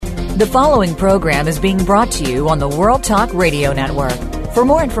The following program is being brought to you on the World Talk Radio Network. For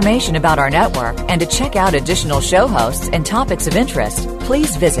more information about our network and to check out additional show hosts and topics of interest,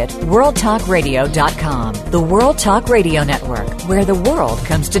 please visit worldtalkradio.com. The World Talk Radio Network, where the world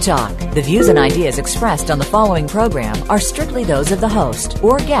comes to talk. The views and ideas expressed on the following program are strictly those of the host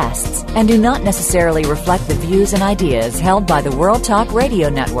or guests and do not necessarily reflect the views and ideas held by the World Talk Radio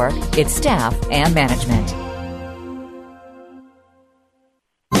Network, its staff, and management.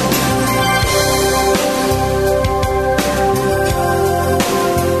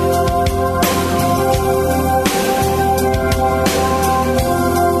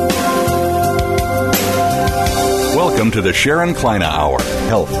 Welcome to the Sharon Kleina Hour,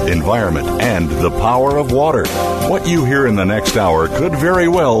 Health, Environment, and the Power of Water. What you hear in the next hour could very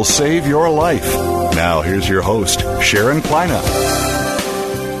well save your life. Now, here's your host, Sharon Kleina.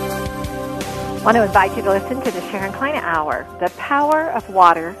 I want to invite you to listen to the Sharon Kleina Hour, the power of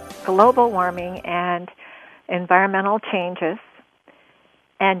water, global warming, and environmental changes,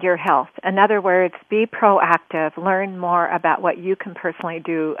 and your health. In other words, be proactive. Learn more about what you can personally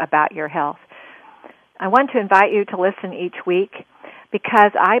do about your health. I want to invite you to listen each week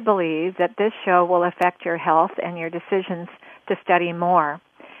because I believe that this show will affect your health and your decisions to study more.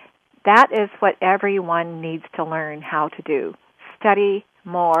 That is what everyone needs to learn how to do. Study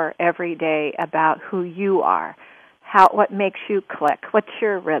more every day about who you are, what makes you click, what's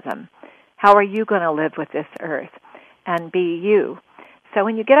your rhythm, how are you going to live with this earth, and be you. So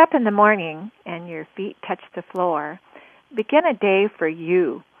when you get up in the morning and your feet touch the floor, begin a day for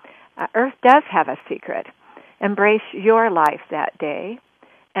you. Earth does have a secret. Embrace your life that day.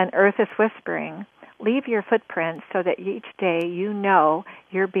 And Earth is whispering, leave your footprints so that each day you know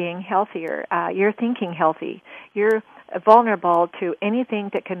you're being healthier. You're thinking healthy. You're vulnerable to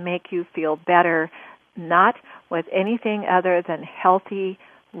anything that can make you feel better, not with anything other than healthy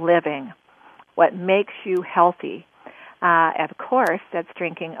living. What makes you healthy? Of course, that's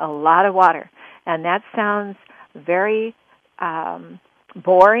drinking a lot of water. And that sounds very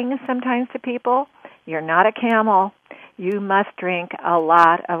boring sometimes to people. You're not a camel. You must drink a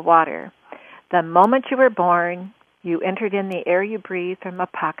lot of water. The moment you were born, you entered in the air you breathe from a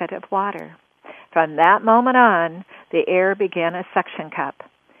pocket of water. From that moment on, the air began a suction cup.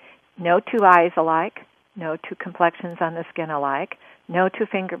 No two eyes alike, no two complexions on the skin alike, no two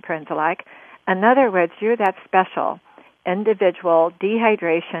fingerprints alike. In other words, you're that special individual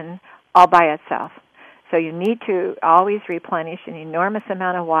dehydration all by itself. So you need to always replenish an enormous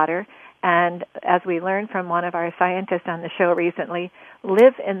amount of water. And as we learned from one of our scientists on the show recently,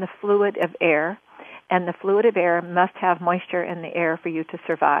 live in the fluid of air. And the fluid of air must have moisture in the air for you to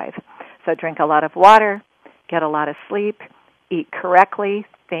survive. So drink a lot of water, get a lot of sleep, eat correctly,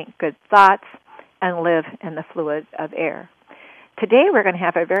 think good thoughts, and live in the fluid of air. Today we're going to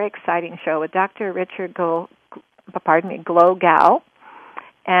have a very exciting show with Dr. Richard Glogau.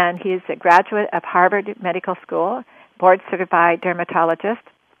 And he's a graduate of Harvard Medical School, board-certified dermatologist.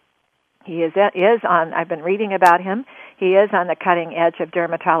 He is on, I've been reading about him, he is on the cutting edge of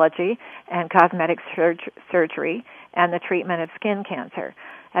dermatology and cosmetic surgery and the treatment of skin cancer.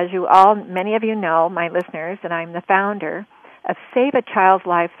 As many of you know, my listeners, that I'm the founder of Save a Child's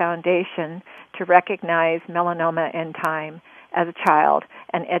Life Foundation to recognize melanoma in time as a child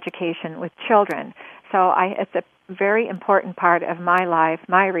and education with children. So it's a very important part of my life,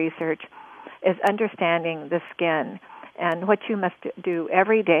 my research, is understanding the skin and what you must do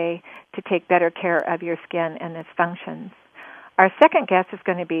every day to take better care of your skin and its functions. Our second guest is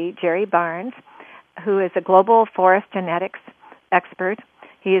going to be Jerry Barnes, who is a global forest genetics expert.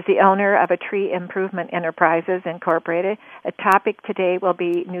 He is the owner of a Tree Improvement Enterprises Incorporated. A topic today will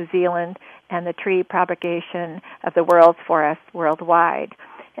be New Zealand and the tree propagation of the world's forests worldwide.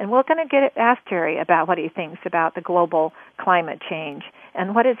 And we're going to ask Jerry about what he thinks about the global climate change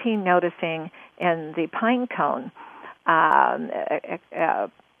and what is he noticing in the pine cone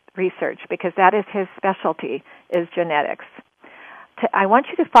research, because that is his specialty, is genetics. I want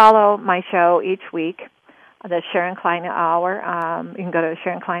you to follow my show each week, the Sharon Kleina Hour. You can go to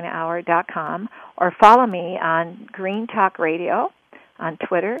SharonKleinaHour.com or follow me on Green Talk Radio on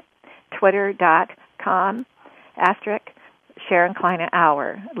Twitter, twitter.com/ Sharon Kleina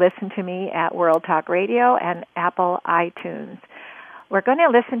Hour. Listen to me at World Talk Radio and Apple iTunes. We're going to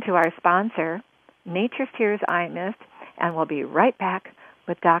listen to our sponsor, Nature's Tears Eye Mist, and we'll be right back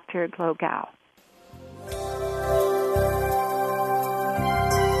with Dr. Glogau.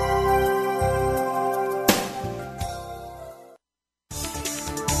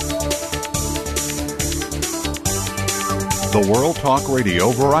 The World Talk Radio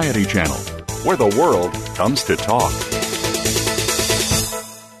Variety Channel, where the world comes to talk.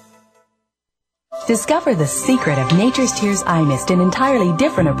 Discover the secret of Nature's Tears Eye Mist, an entirely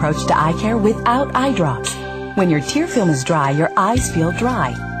different approach to eye care without eye drops. When your tear film is dry, your eyes feel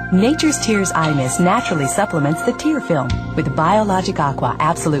dry. Nature's Tears Eye Mist naturally supplements the tear film with Biologic Aqua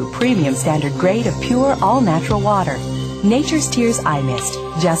Absolute Premium Standard Grade of pure, all-natural water. Nature's Tears Eye Mist,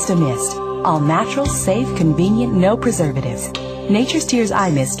 just a mist. All natural, safe, convenient, no preservatives. Nature's Tears Eye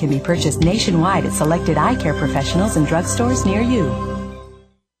Mist can be purchased nationwide at selected eye care professionals and drugstores near you.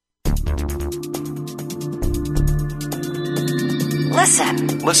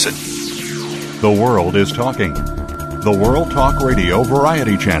 Listen. The world is talking. The World Talk Radio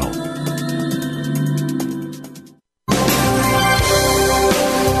Variety Channel.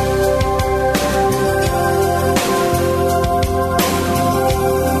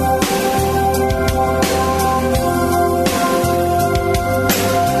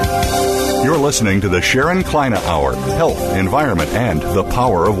 You're listening to the Sharon Kleine Hour, Health, Environment, and the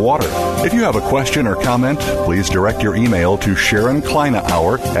Power of Water. If you have a question or comment, please direct your email to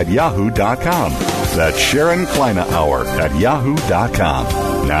SharonKleineHour@yahoo.com. That's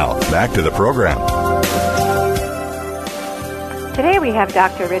SharonKleineHour@yahoo.com. Now, back to the program. Today we have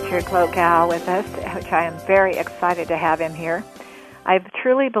Dr. Richard Glogau with us, which I am very excited to have him here. I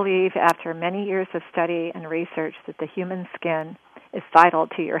truly believe, after many years of study and research, that the human skin is vital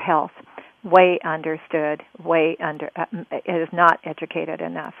to your health. Way understood, it is not educated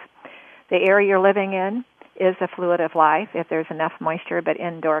enough. The air you're living in is a fluid of life if there's enough moisture, but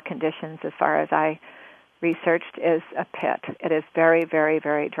indoor conditions, as far as I researched, is a pit. It is very, very,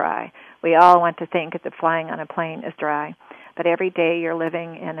 very dry. We all want to think that flying on a plane is dry, but every day you're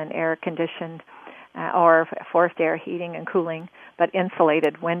living in an air-conditioned or forced air heating and cooling, but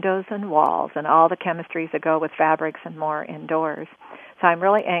insulated windows and walls and all the chemistries that go with fabrics and more indoors. So I'm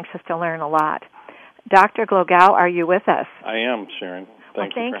really anxious to learn a lot. Dr. Glogau, are you with us? I am, Sharon.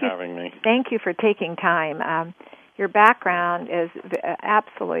 Thank you for having me. Thank you for taking time. Your background is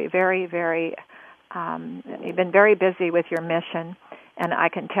absolutely very, very, you've been very busy with your mission, and I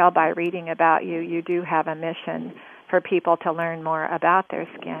can tell by reading about you, you do have a mission for people to learn more about their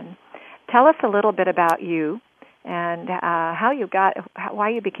skin. Tell us a little bit about you and why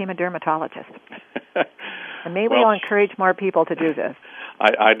you became a dermatologist. And maybe we'll encourage more people to do this.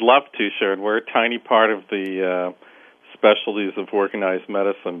 I'd love to, Sharon. We're a tiny part of the specialties of organized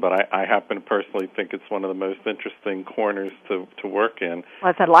medicine, but I happen to personally think it's one of the most interesting corners to work in.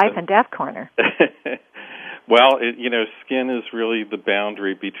 Well, it's a life and death corner. Well, skin is really the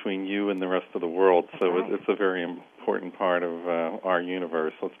boundary between you and the rest of the world, so right. It's a very important part of our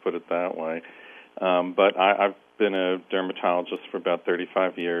universe, let's put it that way. But I've been a dermatologist for about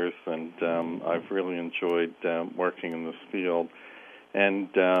 35 years, and I've really enjoyed working in this field. And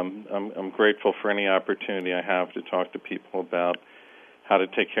I'm grateful for any opportunity I have to talk to people about how to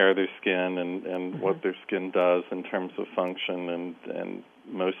take care of their skin and what their skin does in terms of function, and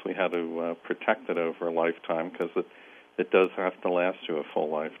mostly how to protect it over a lifetime, because it does have to last you a full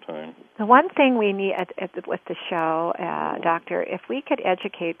lifetime. The one thing we need with the show, Doctor, if we could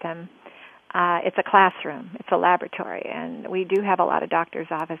educate them, it's a classroom, it's a laboratory, and we do have a lot of doctors'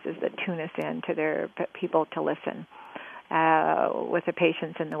 offices that tune us in to their people to listen with the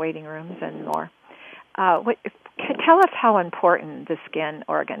patients in the waiting rooms and more. Tell us how important the skin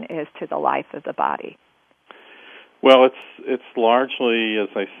organ is to the life of the body. Well, it's largely, as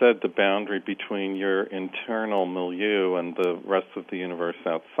I said, the boundary between your internal milieu and the rest of the universe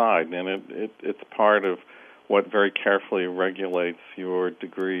outside, and it's part of what very carefully regulates your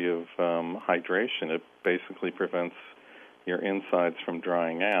degree of hydration. It basically prevents your insides from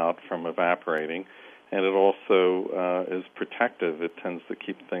drying out, from evaporating, and it also is protective. It tends to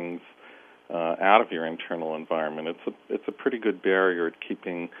keep things out of your internal environment. It's a pretty good barrier at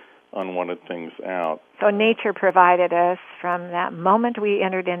keeping unwanted things out. So nature provided us, from that moment we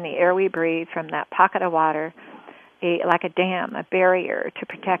entered in the air we breathe, from that pocket of water, like a dam, a barrier to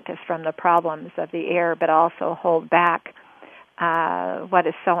protect us from the problems of the air, but also hold back what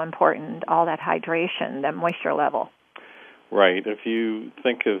is so important, all that hydration, the moisture level. Right. If you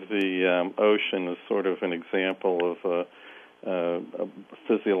think of the ocean as sort of an example of a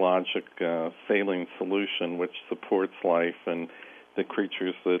physiologic saline solution which supports life, and the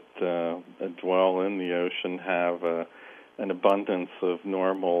creatures that dwell in the ocean have an abundance of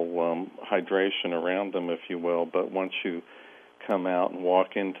normal hydration around them, if you will, but once you come out and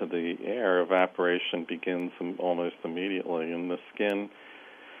walk into the air, evaporation begins almost immediately, and the skin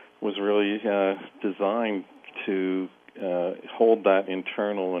was really designed to hold that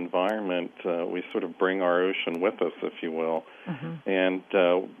internal environment. We sort of bring our ocean with us, if you will, and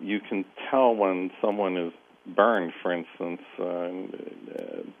you can tell when someone is burned, for instance,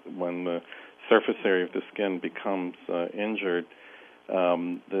 when the surface area of the skin becomes injured,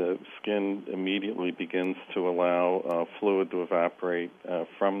 the skin immediately begins to allow fluid to evaporate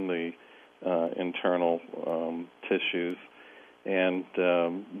from the internal tissues. And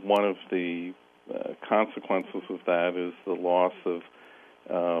one of the consequences of that is the loss of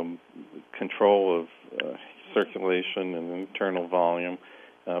control of circulation and internal volume.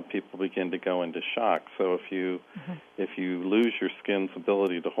 People begin to go into shock. So if you lose your skin's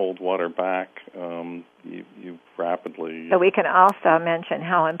ability to hold water back, you rapidly. So we can also mention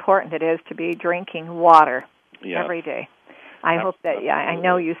how important it is to be drinking water every day. I hope that I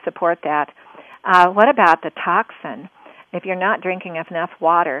know you support that. What about the toxin? If you're not drinking enough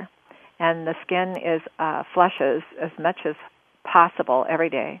water, and the skin is flushes as much as possible every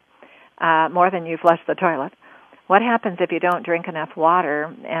day, more than you flush the toilet. What happens if you don't drink enough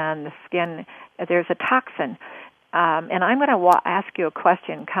water and the skin, there's a toxin? And I'm going to ask you a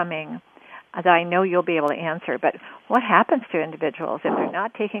question coming that I know you'll be able to answer, but what happens to individuals if they're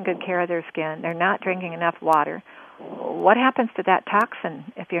not taking good care of their skin, they're not drinking enough water? What happens to that toxin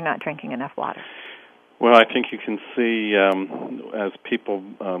if you're not drinking enough water? Well, I think you can see as people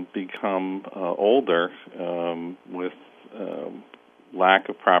become older with lack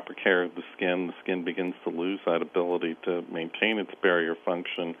of proper care of the skin begins to lose that ability to maintain its barrier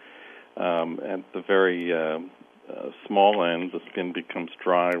function. At the very small end, the skin becomes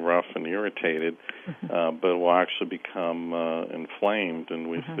dry, rough, and irritated, but it will actually become inflamed, and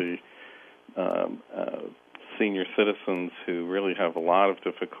we see senior citizens who really have a lot of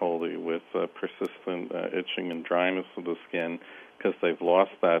difficulty with persistent itching and dryness of the skin because they've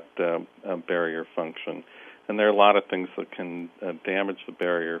lost that barrier function. And there are a lot of things that can damage the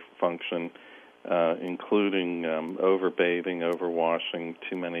barrier function, including overbathing, overwashing,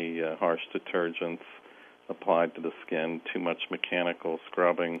 too many harsh detergents applied to the skin, too much mechanical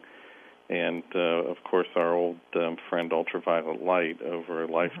scrubbing, and, of course, our old friend ultraviolet light over a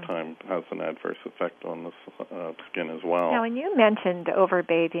lifetime has an adverse effect on the skin as well. Now, when you mentioned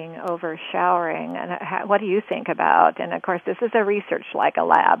overbathing, over-showering, and what do you think about, and, of course, this is a research like a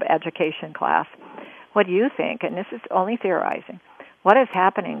lab education class. What do you think, and this is only theorizing, what is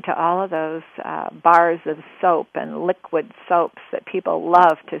happening to all of those bars of soap and liquid soaps that people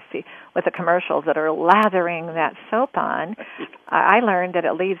love to see with the commercials that are lathering that soap on? I learned that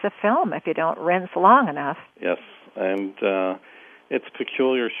it leaves a film if you don't rinse long enough. Yes, and it's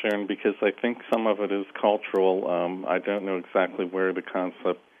peculiar, Sharon, because I think some of it is cultural. I don't know exactly where the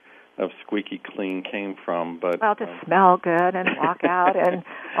concept of squeaky clean came from, but well, to smell good and walk out, and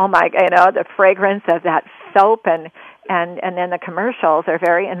the fragrance of that soap, and then the commercials are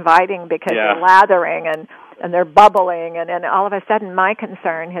very inviting because they're lathering and they're bubbling, and then all of a sudden my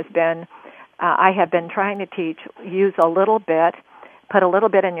concern has been I have been trying to teach use a little bit, put a little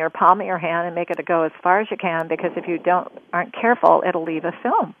bit in your palm of your hand and make it go as far as you can, because if you aren't careful, it'll leave a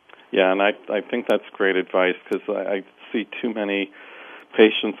film. Yeah, and I think that's great advice, because I see too many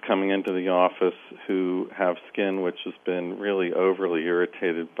patients coming into the office who have skin which has been really overly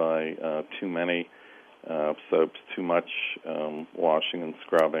irritated by too many soaps, too much washing and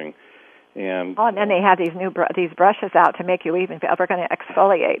scrubbing. And then they have these these brushes out to make you even feel we're going to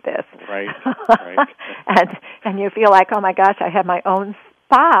exfoliate this. Right. and you feel like, oh my gosh, I have my own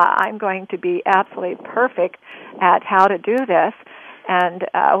spa. I'm going to be absolutely perfect at how to do this. And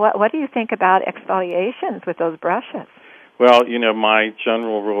what do you think about exfoliations with those brushes? Well, my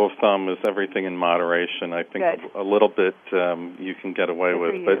general rule of thumb is everything in moderation. I think a little bit you can get away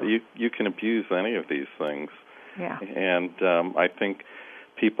with, but you can abuse any of these things. Yeah. And I think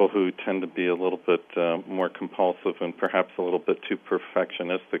people who tend to be a little bit more compulsive and perhaps a little bit too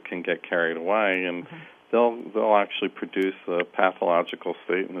perfectionistic can get carried away, and they'll actually produce a pathological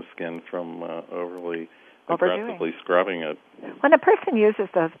state in the skin from overly aggressively scrubbing it. When a person uses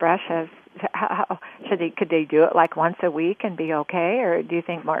those brushes, could they do it like once a week and be okay, or do you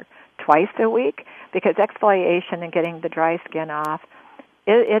think more twice a week? Because exfoliation and getting the dry skin off,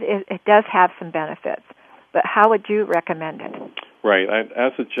 it does have some benefits. But how would you recommend it? Right.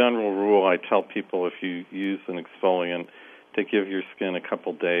 As a general rule, I tell people if you use an exfoliant to give your skin a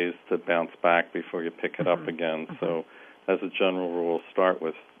couple days to bounce back before you pick it up again. So as a general rule, start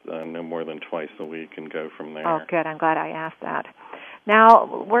with no more than twice a week and go from there. Oh, good. I'm glad I asked that.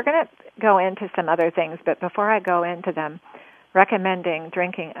 Now, we're going to go into some other things, but before I go into them, recommending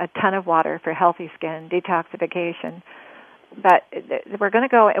drinking a ton of water for healthy skin, detoxification. But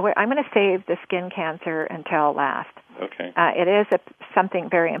I'm going to save the skin cancer until last. Okay. It is something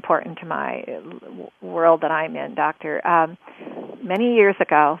very important to my world that I'm in, Doctor. Many years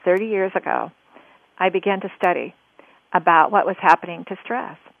ago, 30 years ago, I began to study about what was happening to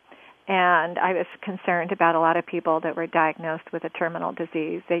stress. And I was concerned about a lot of people that were diagnosed with a terminal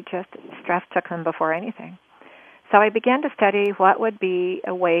disease. Stress took them before anything. So I began to study what would be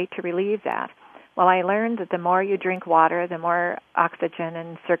a way to relieve that. Well, I learned that the more you drink water, the more oxygen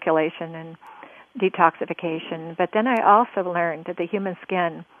and circulation and detoxification. But then I also learned that the human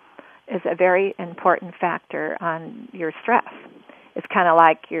skin is a very important factor on your stress. It's kind of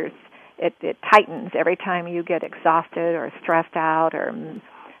like it tightens every time you get exhausted or stressed out,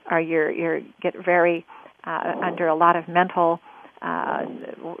 or you get very under a lot of mental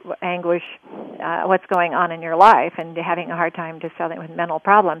anguish, what's going on in your life, and having a hard time just dealing with mental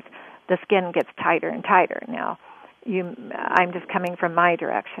problems. The skin gets tighter and tighter. Now, I'm just coming from my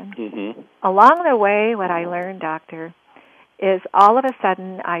direction. Mm-hmm. Along the way, what I learned, Doctor, is all of a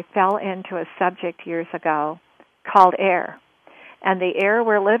sudden I fell into a subject years ago called air. And the air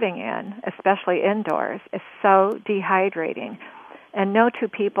we're living in, especially indoors, is so dehydrating. And no two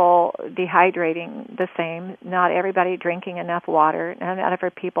people dehydrating the same, not everybody drinking enough water, not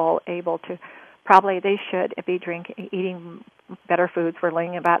every people able to, probably they should be eating better foods. We're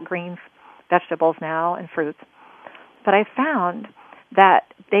learning about green vegetables now and fruits. But I found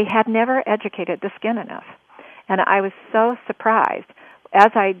that they had never educated the skin enough. And I was so surprised.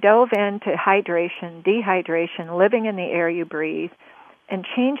 As I dove into hydration, dehydration, living in the air you breathe, and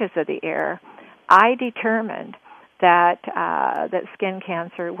changes of the air, I determined that skin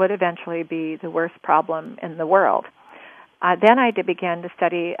cancer would eventually be the worst problem in the world. Then I began to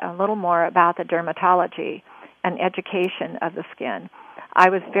study a little more about the dermatology and education of the skin. I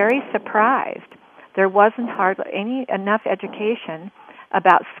was very surprised. There wasn't hardly enough education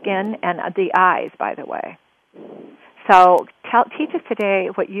about skin and the eyes, by the way. So teach us today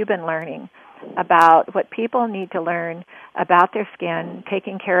what you've been learning about what people need to learn about their skin,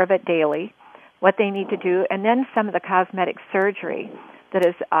 taking care of it daily, what they need to do, and then some of the cosmetic surgery that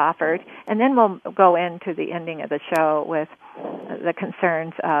is offered. And then we'll go into the ending of the show with the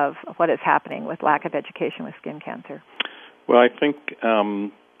concerns of what is happening with lack of education with skin cancer. Well, I think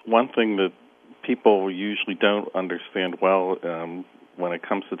one thing that people usually don't understand well when it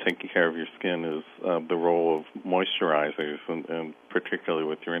comes to taking care of your skin is the role of moisturizers, and particularly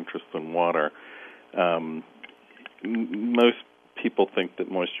with your interest in water. Most people think that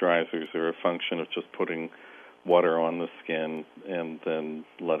moisturizers are a function of just putting water on the skin and then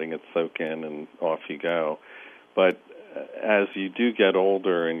letting it soak in and off you go. But as you do get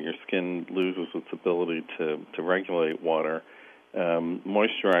older and your skin loses its ability to regulate water,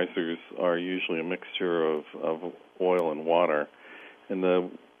 moisturizers are usually a mixture of oil and water. And the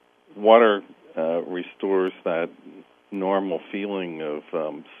water restores that normal feeling of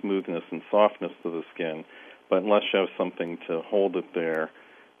smoothness and softness to the skin, but unless you have something to hold it there,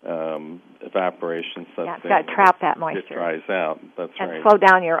 evaporation sets in. It's got to trap that moisture. It dries out. That's and right. And slow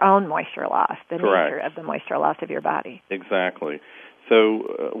down your own moisture loss, the Correct. nature of the moisture loss of your body. Exactly.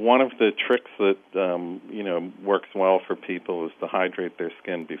 So one of the tricks that works well for people is to hydrate their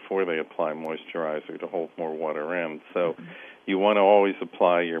skin before they apply moisturizer to hold more water in. So you want to always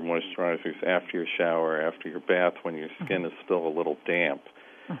apply your moisturizers after your shower, after your bath, when your skin is still a little damp.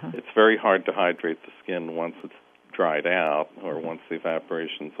 It's very hard to hydrate the skin once it's dried out or once the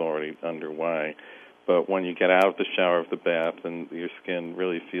evaporation's already underway. But when you get out of the shower, of the bath, and your skin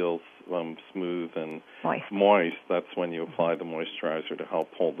really feels smooth and moist, that's when you apply the moisturizer to help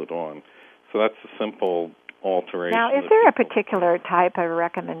hold it on. So that's a simple alteration. Now, is there a particular type of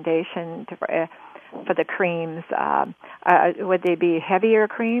recommendation for the creams? Would they be heavier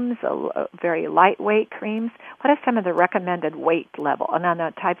creams, very lightweight creams? What is some of the recommended weight level and on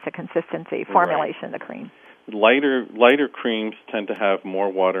the types of consistency, formulation of the cream? Lighter creams tend to have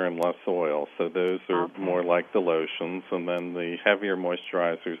more water and less oil, so those are more like the lotions. And then the heavier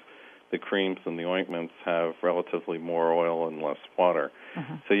moisturizers, the creams and the ointments, have relatively more oil and less water.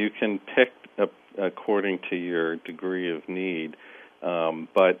 So you can pick according to your degree of need,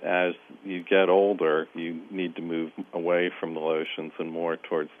 but as you get older, you need to move away from the lotions and more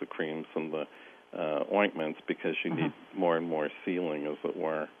towards the creams and the ointments, because you need more and more sealing, as it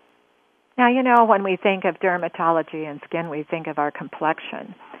were. Now, when we think of dermatology and skin, we think of our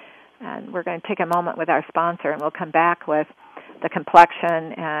complexion. And we're going to take a moment with our sponsor, and we'll come back with the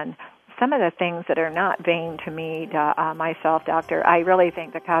complexion and some of the things that are not vain to me, myself, doctor. I really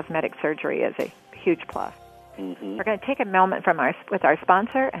think the cosmetic surgery is a huge plus. We're going to take a moment with our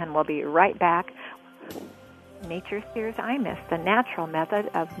sponsor, and we'll be right back. Nature's Tears Eye Mist, the natural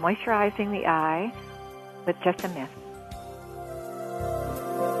method of moisturizing the eye with just a mist.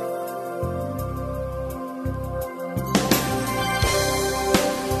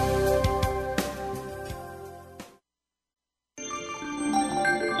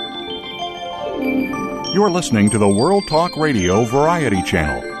 You're listening to the World Talk Radio Variety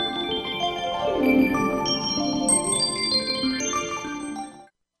Channel.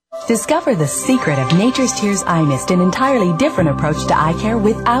 Discover the secret of Nature's Tears Eye Mist, an entirely different approach to eye care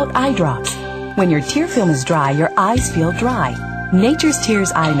without eye drops. When your tear film is dry, your eyes feel dry. Nature's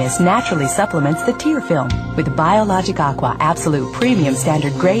Tears Eye Mist naturally supplements the tear film with Biologic Aqua Absolute Premium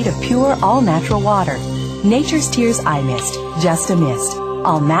Standard Grade of pure, all-natural water. Nature's Tears Eye Mist, just a mist.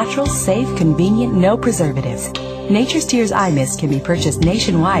 All natural, safe, convenient, no preservatives. Nature's Tears Eye Mist can be purchased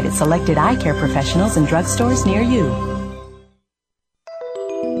nationwide at selected eye care professionals and drugstores near you.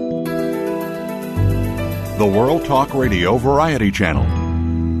 The World Talk Radio Variety Channel.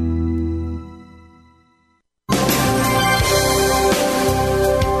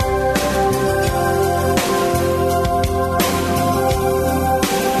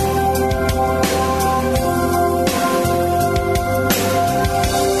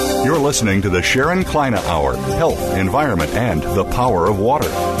 Listening to the Sharon Kleina Hour, Health, Environment, and the Power of Water.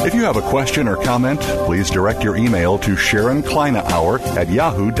 If you have a question or comment, please direct your email to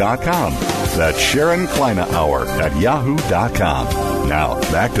SharonKleinaHour@yahoo.com. That's SharonKleinaHour@yahoo.com. Now,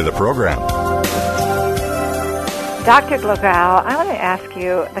 back to the program. Dr. Glogau, I want to ask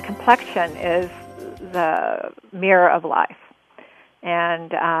you, the complexion is the mirror of life.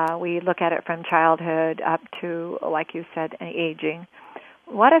 And we look at it from childhood up to, like you said, aging.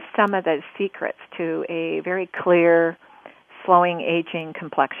 What are some of the secrets to a very clear, slowing, aging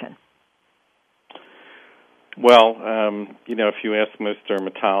complexion? Well, if you ask most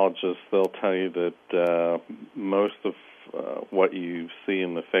dermatologists, they'll tell you that most of what you see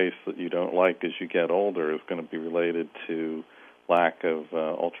in the face that you don't like as you get older is going to be related to lack of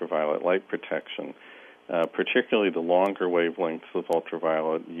ultraviolet light protection, particularly the longer wavelengths of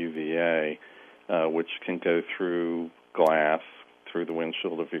ultraviolet UVA, which can go through glass, through the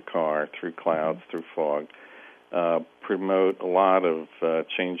windshield of your car, through clouds, through fog, promote a lot of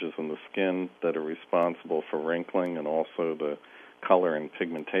changes in the skin that are responsible for wrinkling and also the color and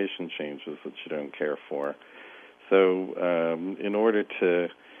pigmentation changes that you don't care for. So in order to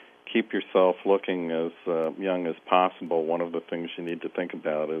keep yourself looking as young as possible, one of the things you need to think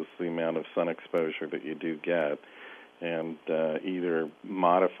about is the amount of sun exposure that you do get, and either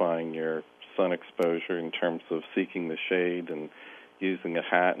modifying your sun exposure in terms of seeking the shade and using a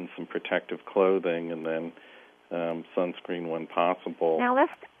hat and some protective clothing, and then sunscreen when possible. Now,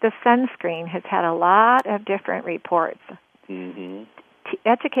 the sunscreen has had a lot of different reports. Mm-hmm.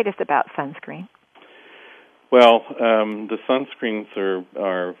 Educate us about sunscreen. Well, the sunscreens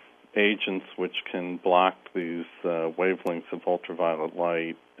are agents which can block these wavelengths of ultraviolet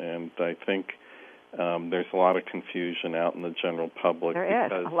light, and I think there's a lot of confusion out in the general public. There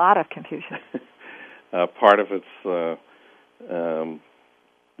is a lot of confusion. Part of it's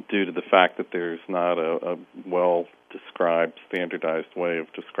due to the fact that there's not a well-described, standardized way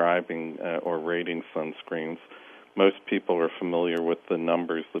of describing or rating sunscreens. Most people are familiar with the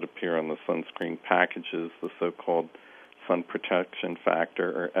numbers that appear on the sunscreen packages, the so-called sun protection factor,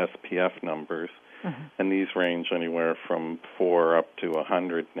 or SPF numbers, and these range anywhere from 4 up to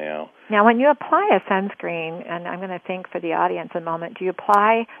 100 now. Now, when you apply a sunscreen, and I'm going to think for the audience a moment, do you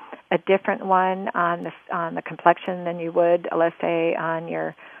apply a different one on the complexion than you would, let's say, on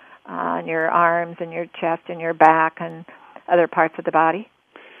your arms and your chest and your back and other parts of the body?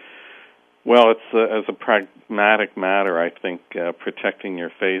 Well, it's as a pragmatic matter, I think protecting your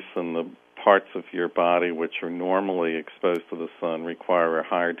face and the parts of your body which are normally exposed to the sun require a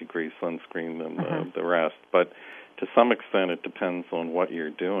higher degree sunscreen than the rest. But to some extent, it depends on what you're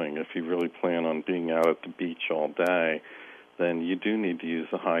doing. If you really plan on being out at the beach all day, then you do need to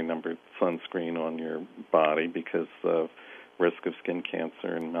use a high-numbered sunscreen on your body because of risk of skin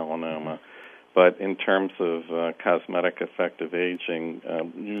cancer and melanoma. But in terms of cosmetic effective aging,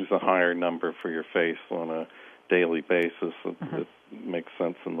 use a higher number for your face on a daily basis. It makes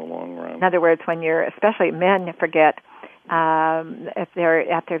sense in the long run. In other words, when especially men forget if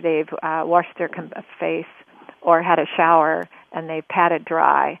they're after they've washed their face or had a shower and they've patted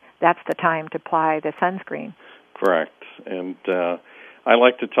dry, that's the time to apply the sunscreen. Correct. And I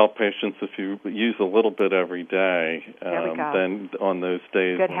like to tell patients if you use a little bit every day, then on those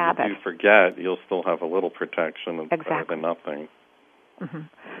days when you forget, you'll still have a little protection. It's better than nothing.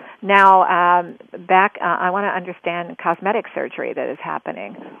 Now, I want to understand cosmetic surgery that is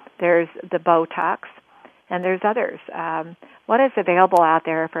happening. There's the Botox, and there's others. What is available out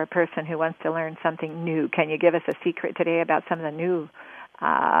there for a person who wants to learn something new? Can you give us a secret today about some of the new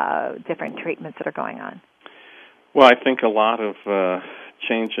different treatments that are going on? Well, I think a lot of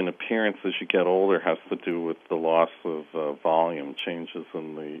change in appearance as you get older has to do with the loss of volume, changes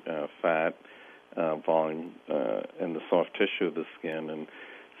in the fat volume in the soft tissue of the skin. And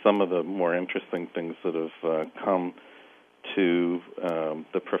some of the more interesting things that have come to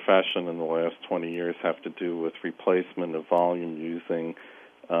the profession in the last 20 years have to do with replacement of volume using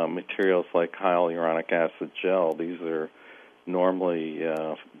materials like hyaluronic acid gel. These are normally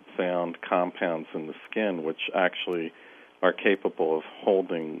found compounds in the skin which actually are capable of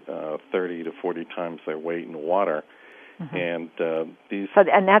holding 30 to 40 times their weight in water. And these.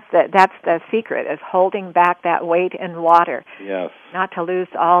 And that's the secret, is holding back that weight in water. Yes. Not to lose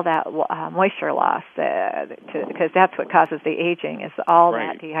all that moisture loss, because that's what causes the aging, is all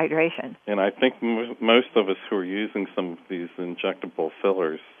that dehydration. And I think most of us who are using some of these injectable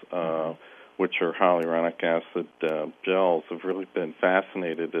fillers, which are hyaluronic acid gels, have really been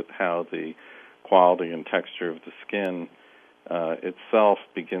fascinated at how the quality and texture of the skin itself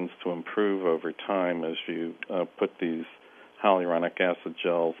begins to improve over time as you put these hyaluronic acid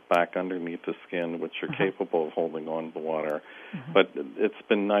gels back underneath the skin, which are capable of holding on to water. But it's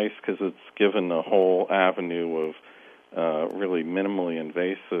been nice because it's given a whole avenue of really minimally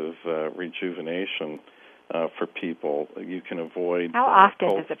invasive rejuvenation for people. You can avoid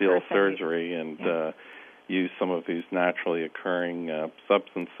cold steel surgery and use some of these naturally occurring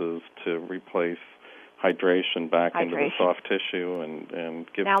substances to replace hydration back into the soft tissue and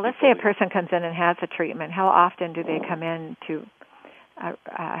give. Now, let's say a person comes in and has a treatment. How often do they come in to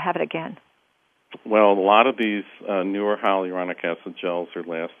have it again? Well, a lot of these newer hyaluronic acid gels are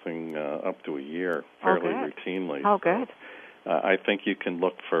lasting up to a year fairly routinely. Oh, good. I think you can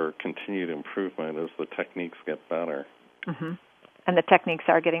look for continued improvement as the techniques get better. And the techniques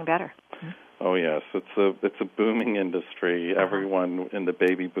are getting better. Oh yes, it's a booming industry. Everyone in the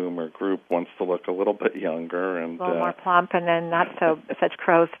baby boomer group wants to look a little bit younger and a little more plump, and then not such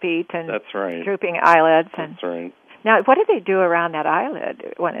crow's feet and that's right. Drooping eyelids. That's right. Now, what do they do around that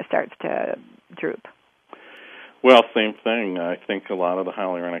eyelid when it starts to droop? Well, same thing. I think a lot of the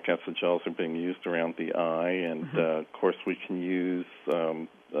hyaluronic acid gels are being used around the eye, and of course we can use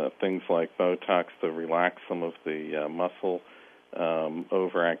things like Botox to relax some of the muscle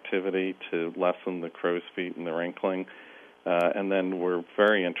overactivity to lessen the crow's feet and the wrinkling. And then we're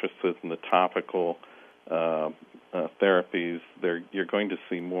very interested in the topical therapies. You're going to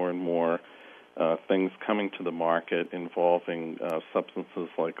see more and more things coming to the market involving substances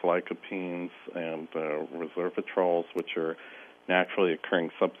like lycopenes and resveratrols, which are naturally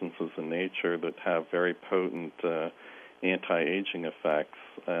occurring substances in nature that have very potent anti-aging effects,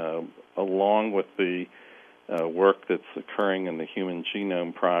 along with the work that's occurring in the Human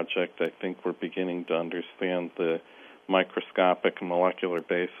Genome Project. I think we're beginning to understand the microscopic and molecular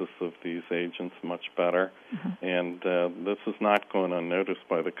basis of these agents much better. And this is not going unnoticed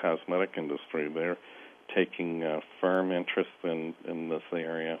by the cosmetic industry. They're taking firm interest in this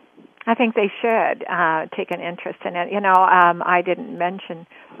area. I think they should take an interest in it. I didn't mention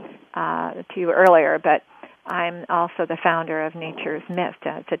to you earlier, but I'm also the founder of Nature's Mist.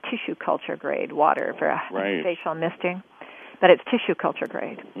 It's a tissue culture grade water for facial misting, but it's tissue culture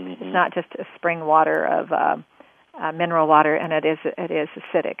grade. It's not just a spring water of mineral water, and it is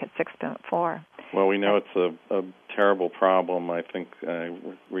acidic at 6.4. Well, we know it's a terrible problem. I think I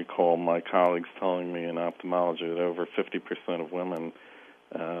recall my colleagues telling me in ophthalmology that over 50% of women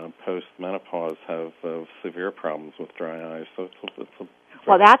post-menopause have severe problems with dry eyes. So it's a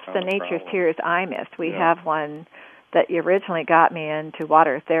well, that's the Nature's Tears Eye Mist. We have one that originally got me into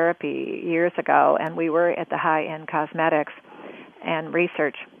water therapy years ago, and we were at the high-end cosmetics and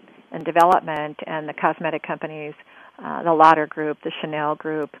research and development and the cosmetic companies, the Lauder Group, the Chanel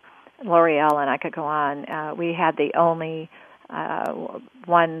Group, L'Oreal, and I could go on. We had the only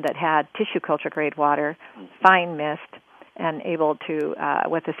one that had tissue culture grade water, fine mist, and able to,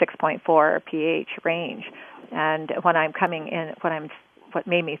 with a 6.4 pH range. And when I'm coming in, what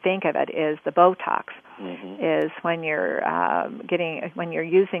made me think of it is the Botox. Is when you're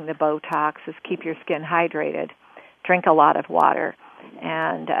using the Botox, is keep your skin hydrated, drink a lot of water,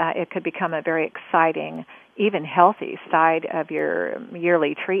 and it could become a very exciting, even healthy side of your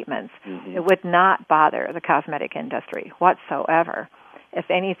yearly treatments. It would not bother the cosmetic industry whatsoever. If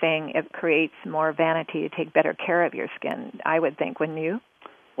anything, it creates more vanity to take better care of your skin, I would think, wouldn't you?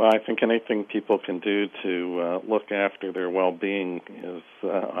 Well, I think anything people can do to look after their well-being is,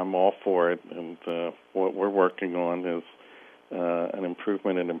 I'm all for it. And what we're working on is an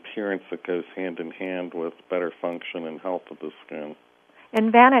improvement in appearance that goes hand in hand with better function and health of the skin.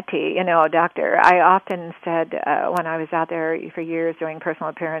 And vanity, doctor, I often said when I was out there for years doing personal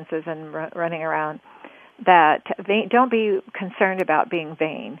appearances and running around, that don't be concerned about being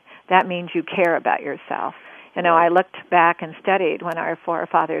vain. That means you care about yourself. You know, I looked back and studied when our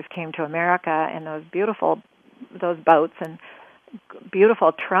forefathers came to America in those boats and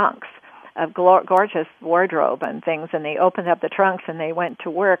beautiful trunks of gorgeous wardrobe and things, and they opened up the trunks and they went to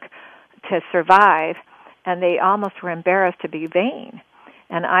work to survive, and they almost were embarrassed to be vain.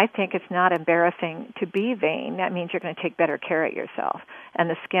 And I think it's not embarrassing to be vain. That means you're going to take better care of yourself, and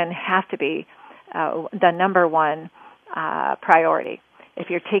the skin has to be the number one priority. If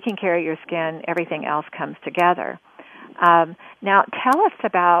you're taking care of your skin, everything else comes together. Now, tell us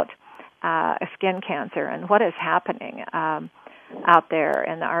about skin cancer and what is happening out there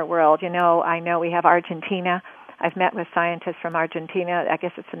in our world. You know, I know we have Argentina. I've met with scientists from Argentina. I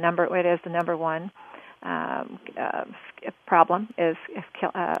guess the number one problem is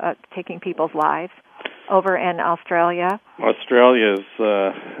taking people's lives. Over in Australia. Australia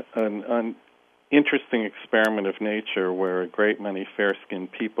is an interesting experiment of nature where a great many fair-skinned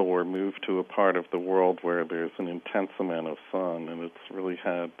people were moved to a part of the world where there's an intense amount of sun, and it's really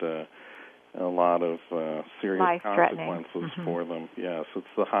had a lot of serious consequences for them. Yes, it's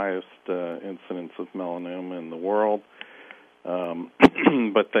the highest incidence of melanoma in the world,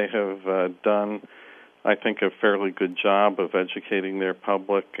 but they have done, I think, a fairly good job of educating their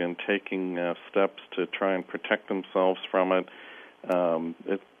public and taking steps to try and protect themselves from it.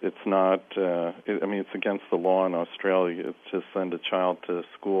 It's not, it's against the law in Australia to send a child to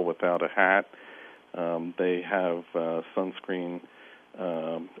school without a hat. They have sunscreen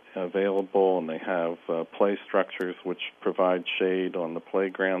available, and they have play structures which provide shade on the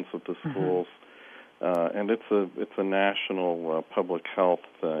playgrounds of the schools. And it's a national public health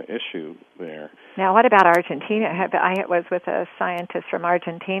issue there. Now, what about Argentina? I was with a scientist from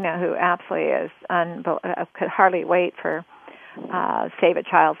Argentina who absolutely could hardly wait for Save a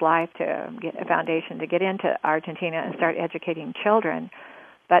Child's Life to get a foundation to get into Argentina and start educating children.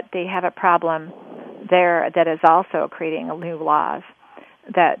 But they have a problem there that is also creating new laws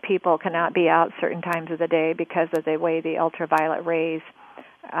that people cannot be out certain times of the day because of the way the ultraviolet rays.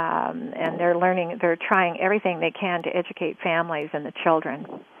 And they're trying everything they can to educate families and the children.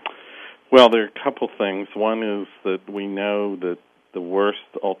 Well, there are a couple things. One is that we know that the worst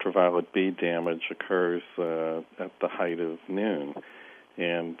ultraviolet B damage occurs at the height of noon.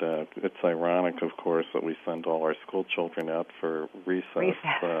 And it's ironic, of course, that we send all our school children out for recess.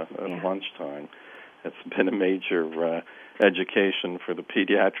 At lunchtime. It's been a major education for the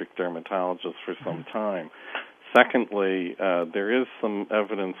pediatric dermatologists for some time. Secondly, there is some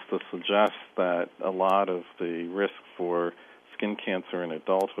evidence to suggest that a lot of the risk for skin cancer in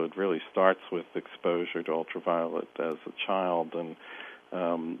adulthood really starts with exposure to ultraviolet as a child,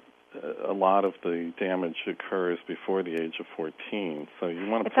 and a lot of the damage occurs before the age of 14. So you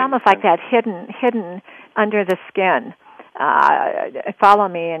want to. It's almost like that hidden under the skin. Follow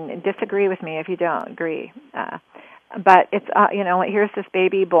me and disagree with me if you don't agree. But it's, here's this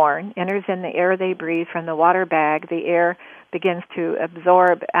baby born, enters in the air they breathe from the water bag. The air begins to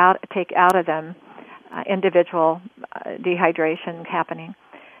take out of them individual dehydration happening.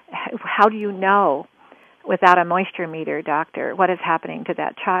 How do you know without a moisture meter, doctor, what is happening to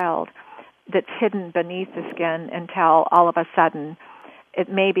that child that's hidden beneath the skin until all of a sudden it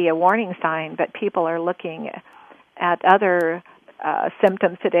may be a warning sign, but people are looking at other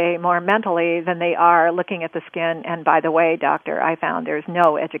symptoms today more mentally than they are looking at the skin. And by the way, doctor, I found there's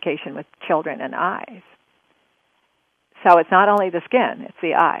no education with children and eyes. So it's not only the skin, it's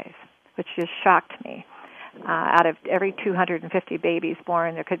the eyes, which just shocked me. Out of every 250 babies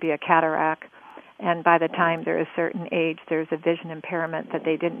born, there could be a cataract. And by the time they're a certain age, there's a vision impairment that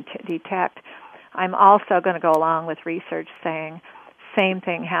they didn't detect. I'm also going to go along with research saying same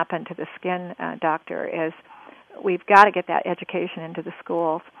thing happened to the skin, doctor, is we've got to get that education into the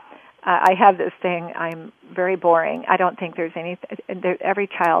schools. I have this thing, I'm very boring. I don't think there's every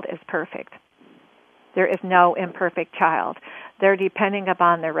child is perfect. There is no imperfect child. They're depending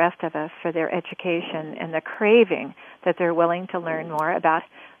upon the rest of us for their education and the craving that they're willing to learn more about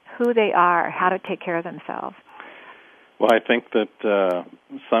who they are, how to take care of themselves. Well, I think that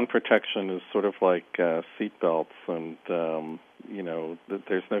sun protection is sort of like seat belts, and,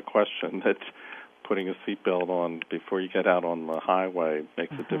 there's no question that putting a seatbelt on before you get out on the highway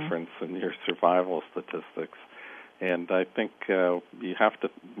makes a difference in your survival statistics. And I think you have to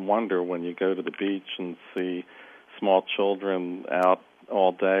wonder when you go to the beach and see small children out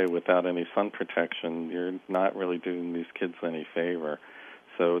all day without any sun protection, you're not really doing these kids any favor.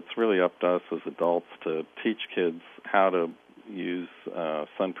 So it's really up to us as adults to teach kids how to use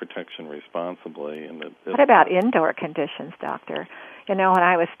sun protection responsibly. And what about indoor conditions, doctor? When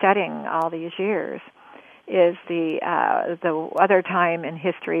I was studying all these years, is the other time in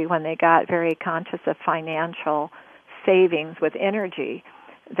history when they got very conscious of financial savings with energy.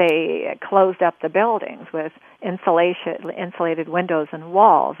 They closed up the buildings with insulated windows and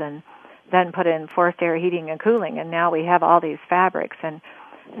walls, and then put in forced air heating and cooling. And now we have all these fabrics and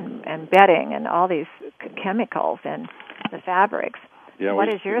bedding and all these chemicals in the fabrics. Yeah, what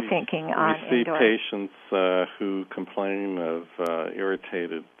is your thinking on indoor? We see indoors? patients who complain of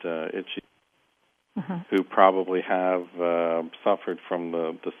irritated, itchy, who probably have suffered from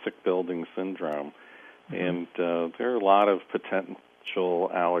the sick building syndrome. And there are a lot of potential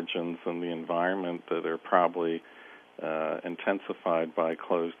allergens in the environment that are probably intensified by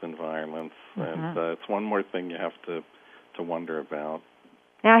closed environments. And it's one more thing you have to wonder about.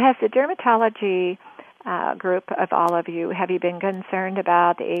 Now, has the dermatology group of all of you, have you been concerned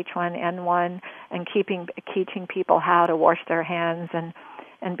about the H1N1 and teaching people how to wash their hands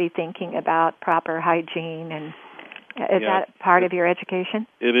and be thinking about proper hygiene? And is that part of your education?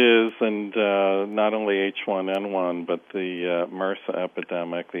 It is, and not only H1N1, but the MRSA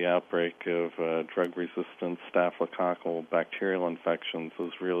epidemic, the outbreak of drug-resistant staphylococcal bacterial infections, has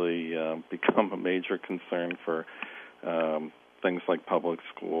really become a major concern for things like public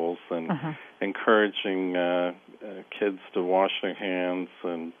schools, and encouraging kids to wash their hands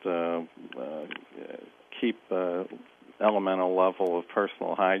and keep elemental level of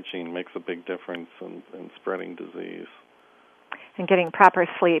personal hygiene makes a big difference in spreading disease. And getting proper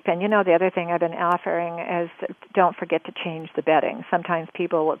sleep. And the other thing I've been offering is don't forget to change the bedding. Sometimes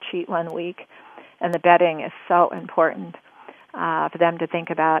people will cheat 1 week, and the bedding is so important for them to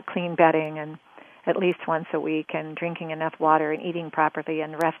think about clean bedding and at least once a week, and drinking enough water and eating properly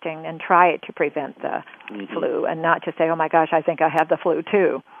and resting, and try it to prevent the flu, and not to say, oh my gosh, I think I have the flu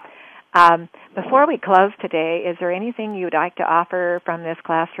too. Before we close today, is there anything you'd like to offer from this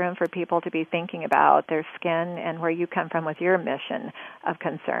classroom for people to be thinking about their skin and where you come from with your mission of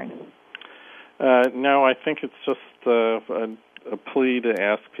concern? No, I think it's just a plea to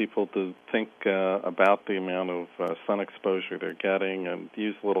ask people to think about the amount of sun exposure they're getting and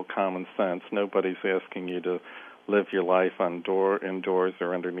use a little common sense. Nobody's asking you to live your life indoors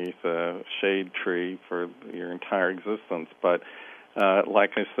or underneath a shade tree for your entire existence. But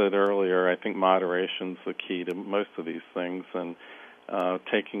like I said earlier, I think moderation's the key to most of these things, and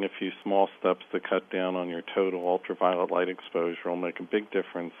taking a few small steps to cut down on your total ultraviolet light exposure will make a big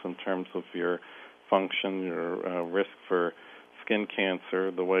difference in terms of your function, your risk for skin cancer,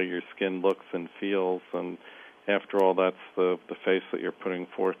 the way your skin looks and feels, and after all, that's the face that you're putting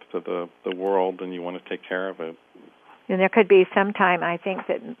forth to the world, and you want to take care of it. And there could be some time, I think,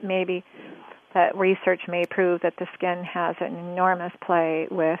 that maybe that research may prove that the skin has an enormous play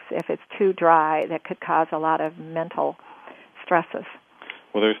with, if it's too dry, that could cause a lot of mental stresses.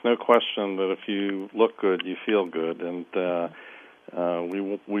 Well, there's no question that if you look good, you feel good, and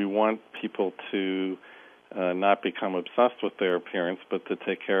we want people to not become obsessed with their appearance, but to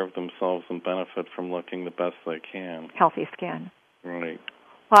take care of themselves and benefit from looking the best they can. Healthy skin. Right.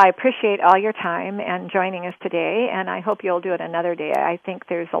 Well, I appreciate all your time and joining us today, and I hope you'll do it another day. I think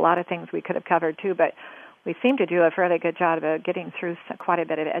there's a lot of things we could have covered, too, but we seem to do a fairly good job of getting through quite a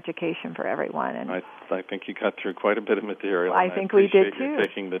bit of education for everyone. And I think you got through quite a bit of material. I think we did, too. You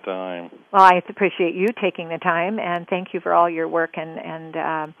taking the time. Well, I appreciate you taking the time, and thank you for all your work. And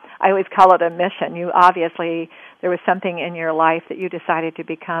I always call it a mission. You obviously, there was something in your life that you decided to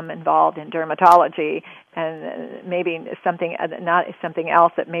become involved in dermatology, and maybe not something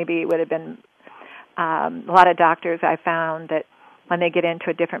else that maybe would have been a lot of doctors I found that when they get into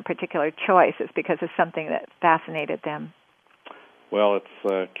a different particular choice, it's because of something that fascinated them. Well,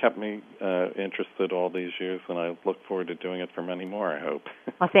 it's kept me interested all these years, and I look forward to doing it for many more, I hope.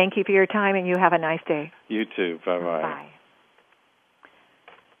 Well, thank you for your time, and you have a nice day. You too. Bye-bye. Bye.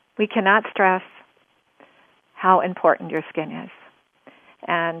 We cannot stress how important your skin is.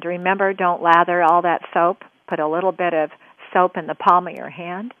 And remember, don't lather all that soap. Put a little bit of soap in the palm of your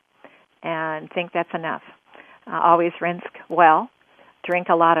hand and think that's enough. Always rinse well. Drink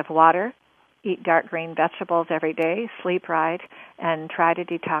a lot of water. Eat dark green vegetables every day. Sleep right. And try to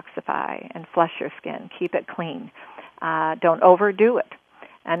detoxify and flush your skin. Keep it clean. Don't overdo it.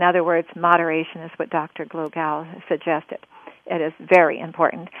 In other words, moderation is what Dr. Glogau suggested. It is very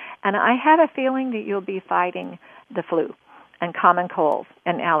important. And I have a feeling that you'll be fighting the flu and common colds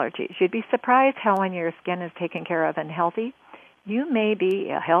and allergies. You'd be surprised how when your skin is taken care of and healthy, you may be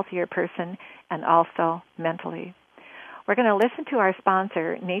a healthier person and also mentally. We're going to listen to our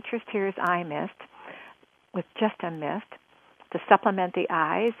sponsor, Nature's Tears Eye Mist, with just a mist to supplement the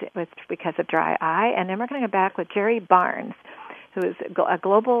eyes because of dry eye. And then we're going to go back with Jerry Barnes, who is a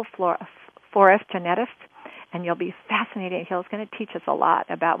global forest geneticist and you'll be fascinated. He's going to teach us a lot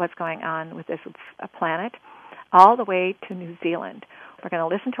about what's going on with this planet, all the way to New Zealand. We're going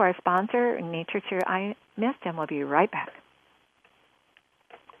to listen to our sponsor, Nature's Tears Eye Mist, and we'll be right back.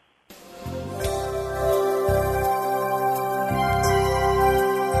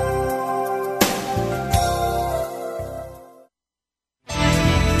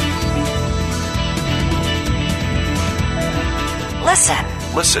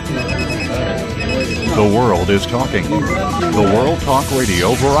 Listen. The world is talking. The World Talk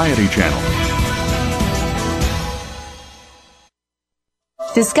Radio Variety Channel.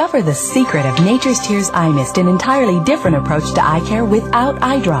 Discover the secret of Nature's Tears Eye Mist, an entirely different approach to eye care without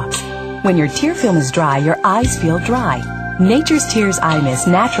eye drops. When your tear film is dry, your eyes feel dry. Nature's Tears Eye Mist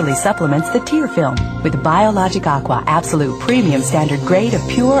naturally supplements the tear film with Biologic Aqua Absolute Premium Standard Grade of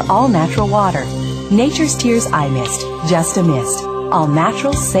pure, all-natural water. Nature's Tears Eye Mist, just a mist. All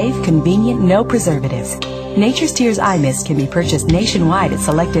natural, safe, convenient, no preservatives. Nature's Tears Eye Mist can be purchased nationwide at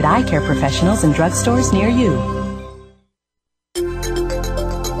selected eye care professionals and drugstores near you.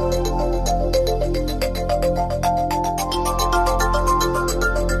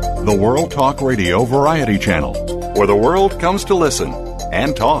 The World Talk Radio Variety Channel, where the world comes to listen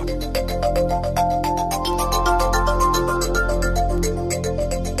and talk.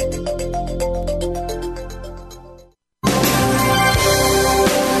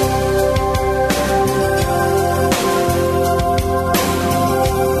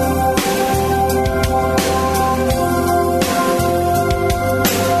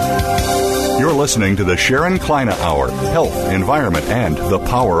 Listening to the Sharon Kleine Hour, Health, Environment, and the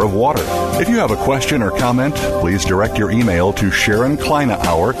Power of Water. If you have a question or comment, please direct your email to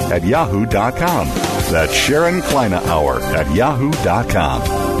SharonKleineHour@yahoo.com. That's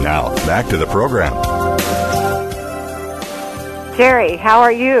SharonKleineHour@yahoo.com. Now, back to the program. Jerry, how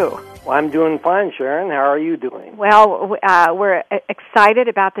are you? Well, I'm doing fine, Sharon. How are you doing? Well, we're excited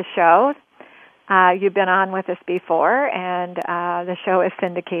about the show. You've been on with us before, and the show is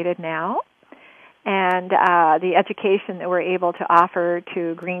syndicated now. And the education that we're able to offer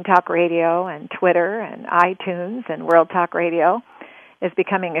to Green Talk Radio and Twitter and iTunes and World Talk Radio is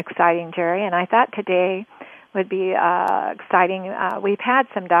becoming exciting, Jerry. And I thought today would be exciting. We've had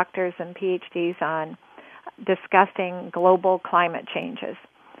some doctors and PhDs on discussing global climate changes.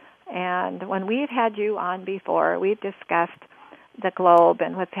 And when we've had you on before, we've discussed the globe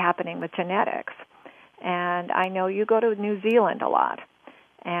and what's happening with genetics. And I know you go to New Zealand a lot.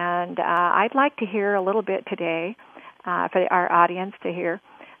 And I'd like to hear a little bit today for our audience to hear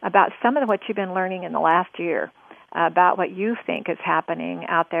about some of what you've been learning in the last year about what you think is happening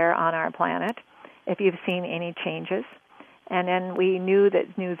out there on our planet, if you've seen any changes. And then we knew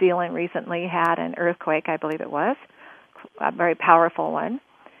that New Zealand recently had an earthquake, I believe it was, a very powerful one.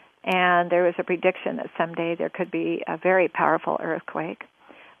 And there was a prediction that someday there could be a very powerful earthquake.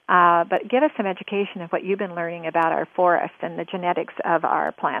 But give us some education of what you've been learning about our forests and the genetics of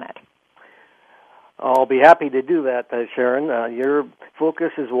our planet. I'll be happy to do that, Sharon. Your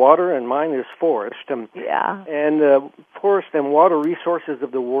focus is water, and mine is forest. Yeah. And forest and water resources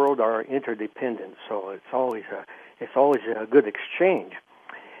of the world are interdependent, so it's always a good exchange.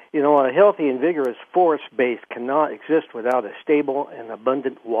 You know, a healthy and vigorous forest base cannot exist without a stable and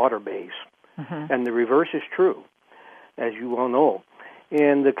abundant water base. Mm-hmm. And the reverse is true, as you well know.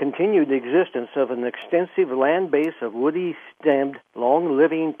 And the continued existence of an extensive land base of woody-stemmed,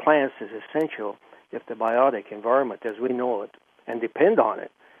 long-living plants is essential if the biotic environment, as we know it and depend on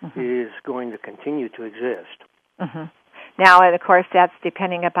it, mm-hmm. is going to continue to exist. Mm-hmm. Now, and of course, that's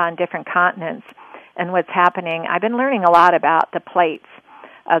depending upon different continents and what's happening. I've been learning a lot about the plates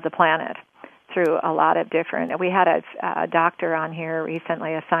of the planet through a lot of different... We had a doctor on here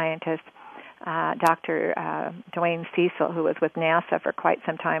recently, a scientist, Dr. Dwayne Cecil, who was with NASA for quite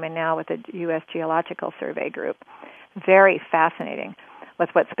some time and now with the U.S. Geological Survey Group. Very fascinating with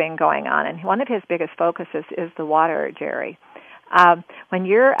what's been going on. And one of his biggest focuses is the water, Jerry. When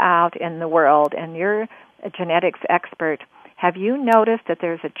you're out in the world and you're a genetics expert, have you noticed that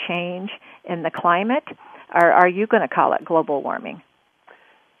there's a change in the climate, or are you going to call it global warming?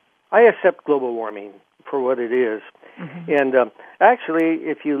 I accept global warming for what it is. Mm-hmm. And actually,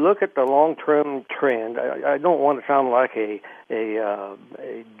 if you look at the long-term trend, I don't want to sound like a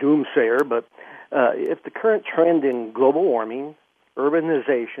doomsayer, but if the current trend in global warming,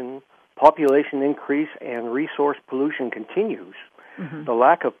 urbanization, population increase, and resource pollution continues, mm-hmm. the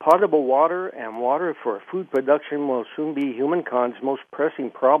lack of potable water and water for food production will soon be humankind's most pressing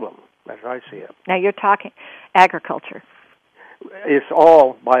problem, as I see it. Now, you're talking agriculture. It's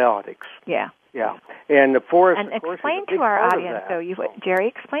all biotics. Yeah. Yeah. And the forest, and of course, explain is a big to our part audience, of that. Jerry,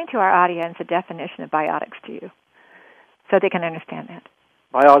 explain to our audience the definition of biotics to you, so they can understand that.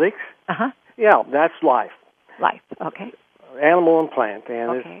 Biotics? Uh-huh. Yeah, that's life. Life, okay. Animal and plant,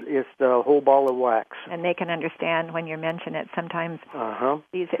 and Okay. it's the whole ball of wax. And they can understand when you mention it. Sometimes Uh-huh.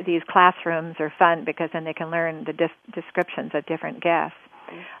 these classrooms are fun because then they can learn the descriptions of different guests.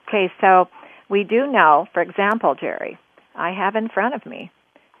 Okay, so we do know, for example, Jerry, I have in front of me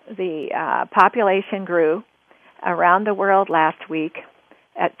the population grew around the world last week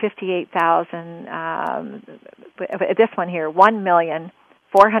at 58,000. This one here,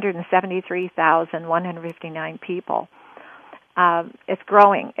 1,473,159 people. It's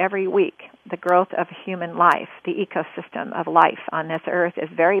growing every week. The growth of human life, the ecosystem of life on this earth is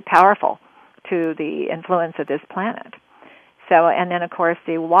very powerful to the influence of this planet. So, and then of course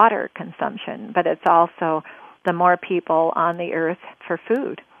the water consumption, but it's also the more people on the earth for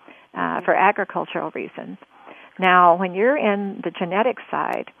food, for agricultural reasons. Now, when you're in the genetic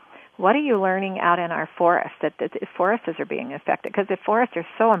side, what are you learning out in our forests that the forests are being affected? Because the forests are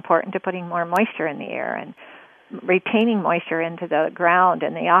so important to putting more moisture in the air and retaining moisture into the ground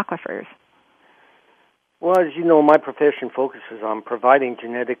and the aquifers. Well, as you know, my profession focuses on providing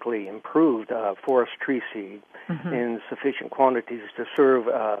genetically improved forest tree seed in sufficient quantities to serve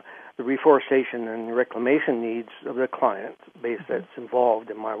the reforestation and reclamation needs of the client base that's involved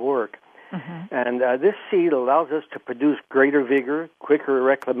in my work. And this seed allows us to produce greater vigor, quicker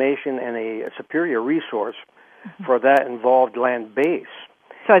reclamation, and a superior resource for that involved land base.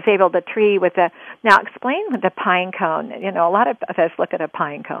 So it's able to tree with the... Now, explain with the pine cone. You know, a lot of us look at a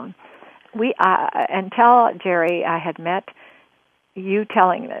pine cone. We until, Jerry, I had met you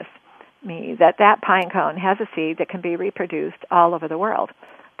telling me that pine cone has a seed that can be reproduced all over the world.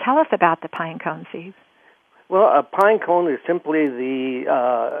 Tell us about the pine cone seed. Well, a pine cone is simply the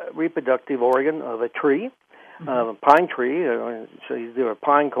reproductive organ of a tree, a pine tree, so either a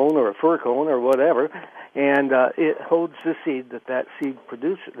pine cone or a fir cone or whatever, and it holds the seed that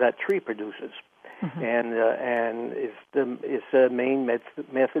tree produces, and it's the main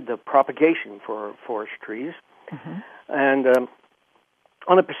method of propagation for forest trees, and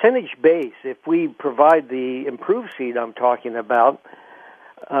on a percentage base, if we provide the improved seed I'm talking about,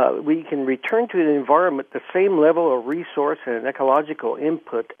 we can return to the environment the same level of resource and ecological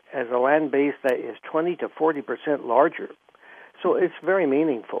input as a land base that is 20 to 40% larger. So it's very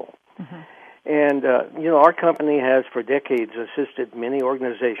meaningful. And, our company has for decades assisted many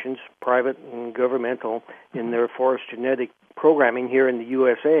organizations, private and governmental, in their forest genetic programming here in the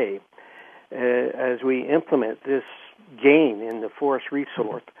USA as we implement this gain in the forest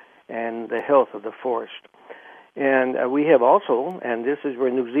resource and the health of the forest. And we have also, and this is where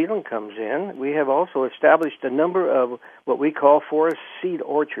New Zealand comes in, we have also established a number of what we call forest seed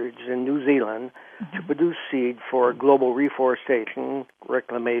orchards in New Zealand to produce seed for global reforestation,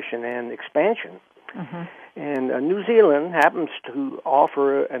 reclamation, and expansion. And New Zealand happens to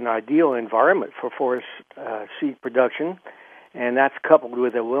offer an ideal environment for forest seed production, and that's coupled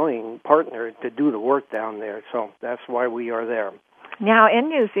with a willing partner to do the work down there. So that's why we are there. Now, in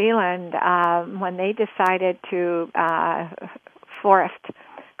New Zealand, when they decided to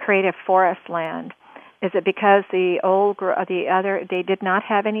create a forest land, is it because they did not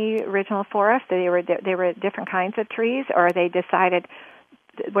have any original forest? They were different kinds of trees, or they decided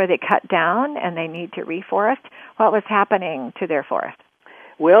where they cut down and they need to reforest? What was happening to their forest?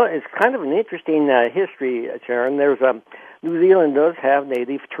 Well, it's kind of an interesting history, Sharon. New Zealand does have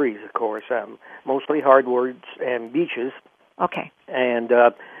native trees, of course, mostly hardwoods and beeches. Okay. And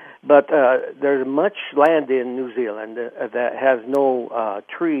but there's much land in New Zealand that has no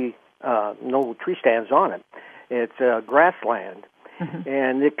tree stands on it. It's grassland,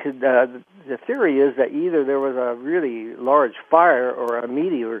 and it could. The theory is that either there was a really large fire or a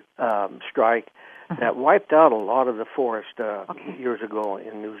meteor strike that wiped out a lot of the forest years ago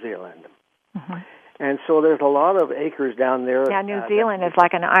in New Zealand. And so there's a lot of acres down there. Now, New Zealand is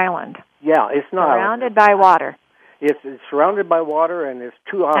like an island. Yeah, it's not surrounded by water. It's surrounded by water, and there's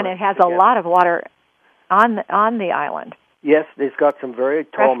two islands. And it has a lot of water on the island. Yes, it's got some very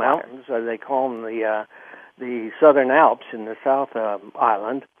tall mountains. They call them the Southern Alps in the South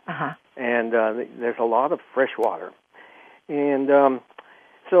Island. And there's a lot of fresh water. And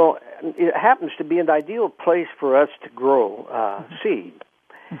so it happens to be an ideal place for us to grow seed.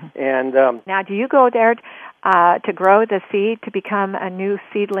 And now, do you go there to grow the seed to become a new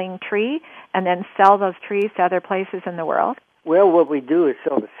seedling tree and then sell those trees to other places in the world? Well, what we do is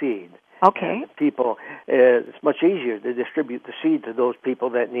sell the seed. Okay. And people, it's much easier to distribute the seed to those people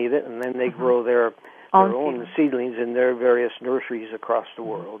that need it, and then they grow their own seedlings in their various nurseries across the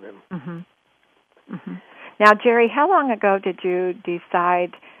world. And Mm-hmm. Now, Jerry, how long ago did you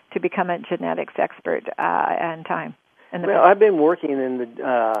decide to become a genetics expert in time? Well, I've been working in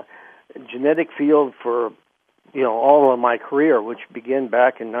the genetic field for, all of my career, which began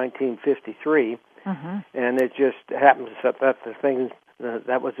back in 1953, and it just happens that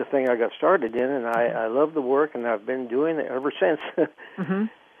that was the thing I got started in, and I love the work, and I've been doing it ever since.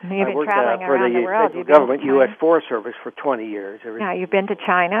 You've been traveling around the world. You've government, U.S. Forest Service, for 20 years. Yeah, you've been to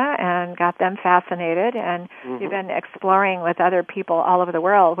China and got them fascinated, and you've been exploring with other people all over the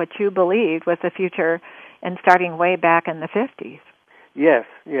world what you believed was the future, and starting way back in the 50s. Yes.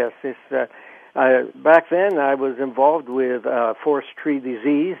 It's back then I was involved with forest tree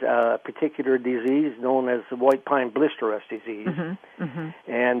disease, a particular disease known as the white pine blister rust disease,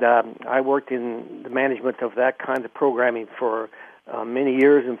 and I worked in the management of that kind of programming for many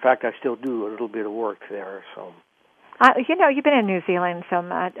years. In fact, I still do a little bit of work there. So, you've been in New Zealand so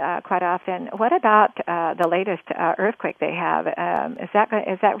much, quite often. What about the latest earthquake they have? Is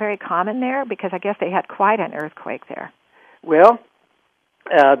that very common there? Because I guess they had quite an earthquake there. Well,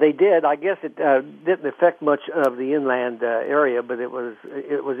 they did. I guess it didn't affect much of the inland area, but it was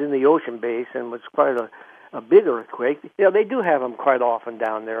in the ocean base and was quite a big earthquake. They do have them quite often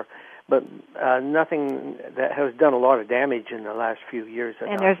down there, but nothing that has done a lot of damage in the last few years.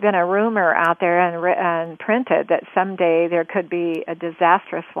 And there's been a rumor out there and printed that someday there could be a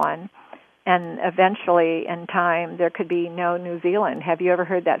disastrous one, and eventually, in time, there could be no New Zealand. Have you ever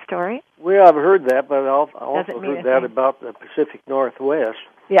heard that story? Well, I've heard that, but I've also heard that about the Pacific Northwest.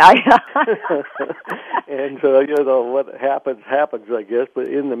 Yeah. And so, what happens, I guess. But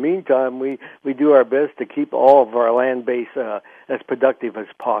in the meantime, we do our best to keep all of our land base as productive as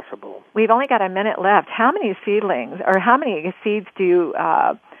possible. We've only got a minute left. How many seedlings, or how many seeds do you,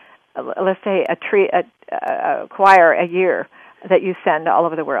 let's say, a tree acquire a year that you send all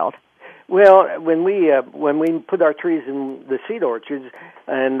over the world? Well, when we put our trees in the seed orchards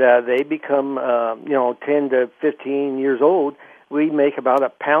and they become 10 to 15 years old, we make about a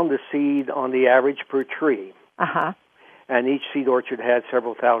pound of seed on the average per tree. And each seed orchard has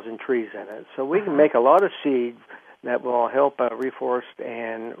several thousand trees in it, so we can make a lot of seed that will help reforest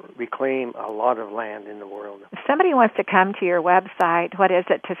and reclaim a lot of land in the world. If somebody wants to come to your website, what is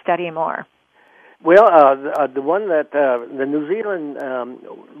it to study more? Well, the one that the New Zealand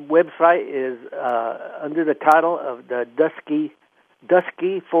website is under the title of the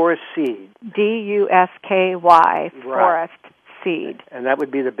Dusky Forest Seed. DUSKY Forest Seed. And that would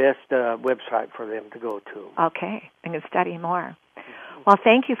be the best website for them to go to. Okay, I can study more. Well,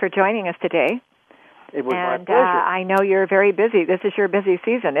 thank you for joining us today. It was my pleasure. I know you're very busy. This is your busy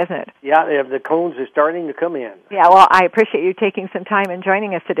season, isn't it? Yeah, the cones are starting to come in. Yeah, well, I appreciate you taking some time and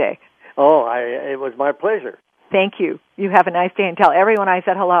joining us today. Oh, it was my pleasure. Thank you. You have a nice day, and tell everyone I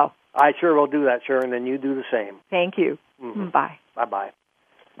said hello. I sure will do that, Sharon, and you do the same. Thank you. Bye. Bye-bye.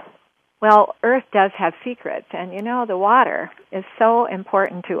 Well, Earth does have secrets, and the water is so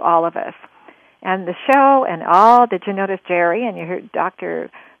important to all of us. And the show and all, did you notice Jerry, and you heard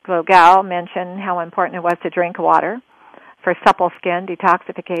Dr. Glogau mention how important it was to drink water for supple skin,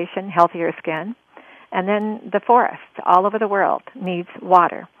 detoxification, healthier skin. And then the forests all over the world needs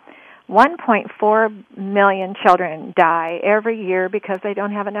water. 1.4 million children die every year because they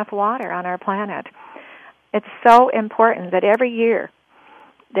don't have enough water on our planet. It's so important that every year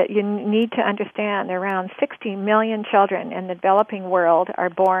that you need to understand around 60 million children in the developing world are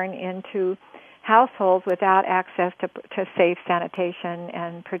born into households without access to safe sanitation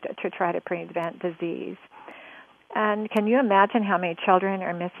and to try to prevent disease. And can you imagine how many children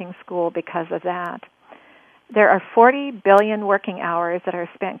are missing school because of that? There are 40 billion working hours that are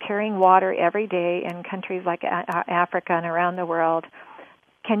spent carrying water every day in countries like Africa and around the world.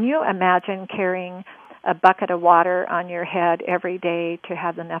 Can you imagine carrying a bucket of water on your head every day to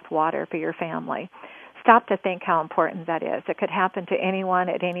have enough water for your family? Stop to think how important that is. It could happen to anyone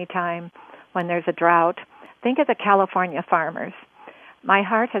at any time when there's a drought. Think of the California farmers. My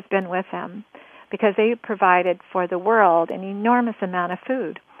heart has been with them because they provided for the world an enormous amount of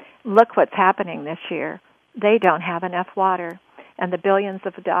food. Look what's happening this year. They don't have enough water, and the billions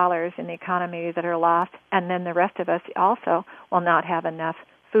of dollars in the economy that are lost, and then the rest of us also will not have enough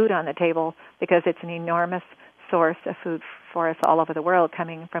food on the table because it's an enormous source of food for us all over the world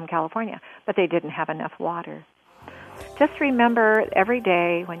coming from California, but they didn't have enough water. Just remember every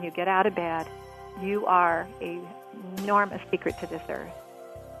day when you get out of bed, you are an enormous secret to this earth.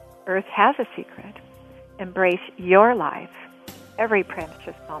 Earth has a secret. Embrace your life, every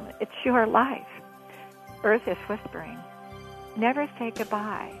precious moment. It's your life. Earth is whispering. Never say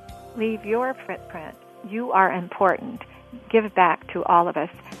goodbye. Leave your footprint. You are important. Give back to all of us,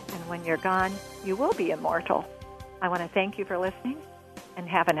 and And when you're gone, you will be immortal. I want to thank you for listening, and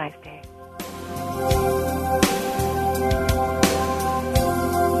have a nice day.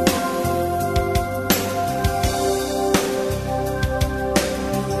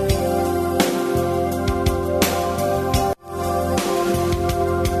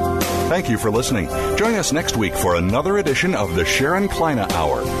 Thank you for listening. Join us next week for another edition of the Sharon Kleine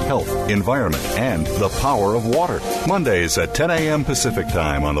Hour, Health, Environment, and the Power of Water. Mondays at 10 a.m. Pacific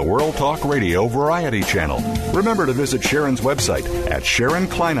Time on the World Talk Radio Variety Channel. Remember to visit Sharon's website at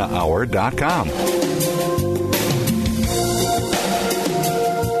SharonKleineHour.com.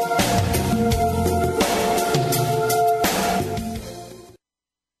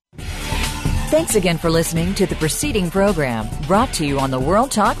 Thanks again for listening to the preceding program brought to you on the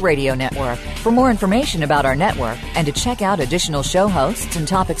World Talk Radio Network. For more information about our network and to check out additional show hosts and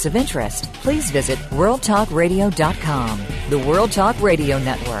topics of interest, please visit worldtalkradio.com. The World Talk Radio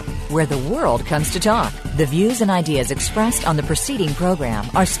Network, where the world comes to talk. The views and ideas expressed on the preceding program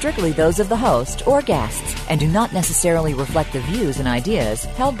are strictly those of the host or guests and do not necessarily reflect the views and ideas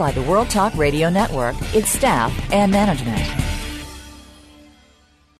held by the World Talk Radio Network, its staff, and management.